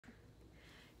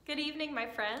Good evening, my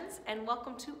friends, and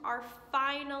welcome to our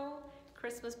final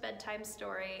Christmas bedtime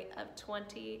story of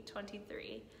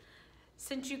 2023.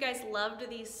 Since you guys loved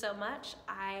these so much,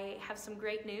 I have some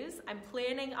great news. I'm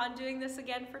planning on doing this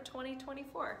again for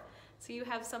 2024. So you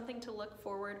have something to look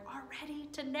forward already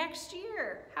to next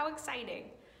year. How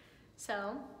exciting.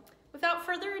 So, without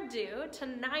further ado,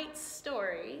 tonight's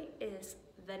story is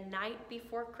The Night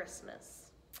Before Christmas.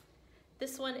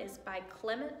 This one is by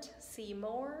Clement C.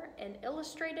 Moore and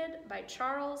illustrated by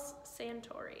Charles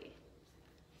Santori.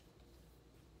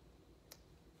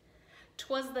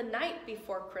 'Twas the night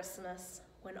before Christmas,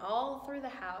 when all through the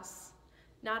house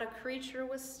not a creature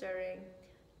was stirring,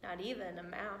 not even a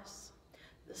mouse.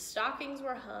 The stockings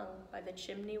were hung by the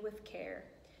chimney with care,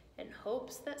 in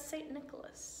hopes that St.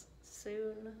 Nicholas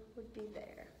soon would be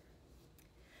there.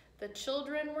 The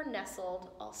children were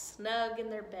nestled all snug in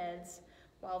their beds,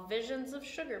 while visions of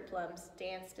sugar plums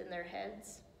danced in their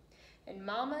heads. And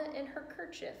Mama in her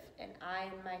kerchief and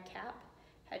I in my cap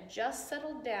had just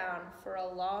settled down for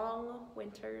a long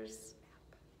winter's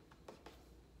nap.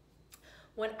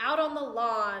 When out on the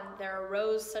lawn there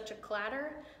arose such a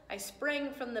clatter, I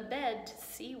sprang from the bed to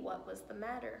see what was the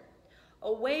matter.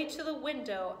 Away to the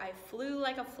window I flew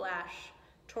like a flash,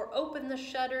 tore open the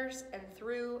shutters and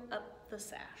threw up the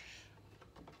sash.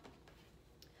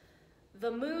 The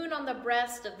moon on the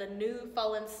breast of the new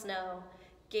fallen snow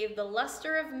gave the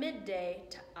luster of midday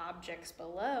to objects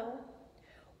below,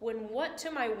 when what to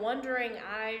my wondering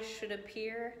eyes should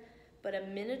appear but a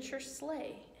miniature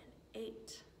sleigh and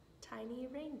 8 tiny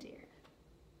reindeer.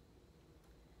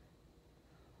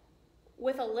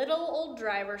 With a little old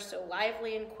driver so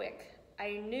lively and quick,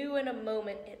 I knew in a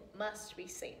moment it must be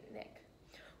Saint Nick.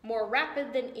 More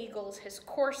rapid than eagles his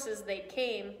courses they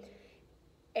came,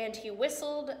 and he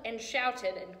whistled and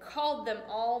shouted and called them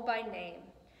all by name.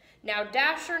 Now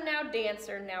Dasher, now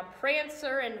Dancer, now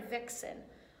Prancer and Vixen,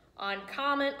 on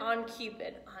Comet, on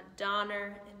Cupid, on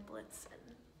Donner and Blitzen.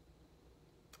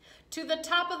 To the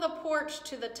top of the porch,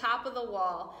 to the top of the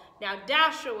wall, now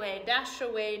dash away, dash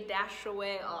away, dash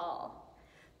away all.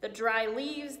 The dry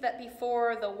leaves that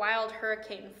before the wild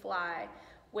hurricane fly,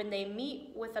 when they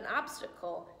meet with an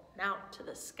obstacle, mount to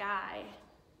the sky.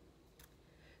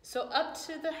 So up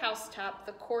to the housetop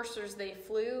the coursers they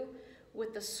flew,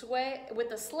 with the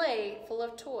sleigh full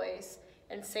of toys,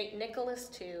 and St. Nicholas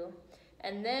too.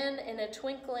 And then in a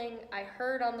twinkling I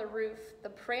heard on the roof the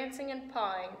prancing and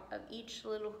pawing of each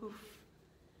little hoof.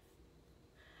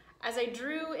 As I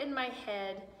drew in my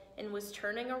head and was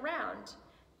turning around,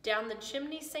 down the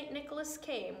chimney St. Nicholas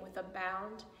came with a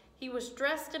bound. He was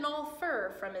dressed in all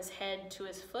fur from his head to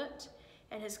his foot,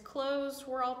 and his clothes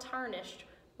were all tarnished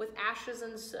with ashes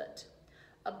and soot.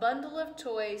 A bundle of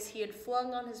toys he had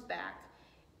flung on his back,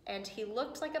 and he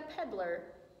looked like a peddler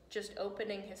just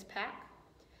opening his pack.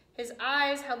 His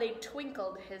eyes, how they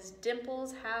twinkled, his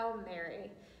dimples, how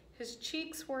merry. His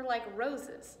cheeks were like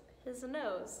roses, his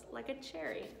nose like a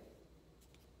cherry.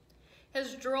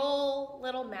 His droll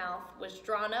little mouth was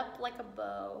drawn up like a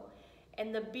bow,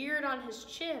 and the beard on his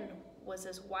chin was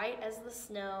as white as the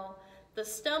snow. The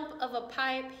stump of a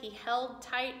pipe he held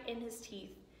tight in his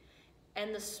teeth,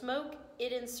 and the smoke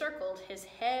it encircled his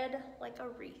head like a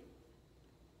wreath.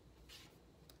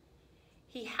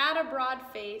 He had a broad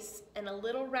face and a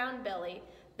little round belly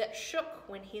that shook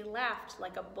when he laughed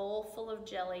like a bowl full of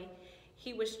jelly.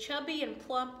 He was chubby and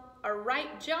plump, a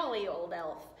right jolly old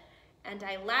elf, and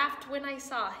I laughed when I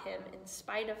saw him in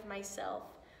spite of myself.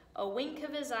 A wink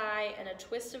of his eye and a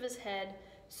twist of his head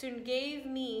soon gave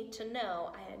me to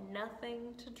know I had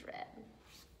nothing to dread.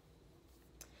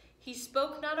 He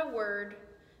spoke not a word,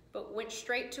 but went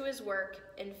straight to his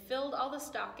work and filled all the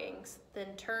stockings,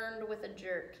 then turned with a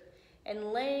jerk,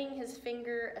 and laying his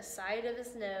finger aside of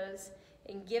his nose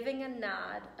and giving a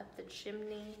nod up the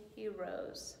chimney he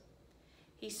rose.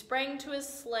 He sprang to his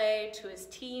sleigh, to his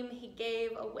team he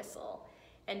gave a whistle,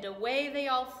 and away they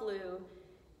all flew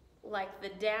like the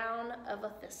down of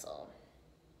a thistle.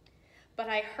 But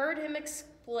I heard him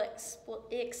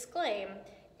exclaim,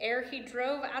 ere he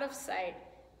drove out of sight,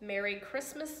 Merry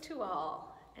Christmas to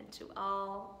all, and to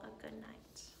all a good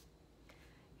night.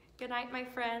 Good night, my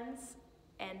friends,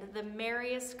 and the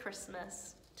merriest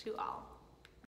Christmas to all.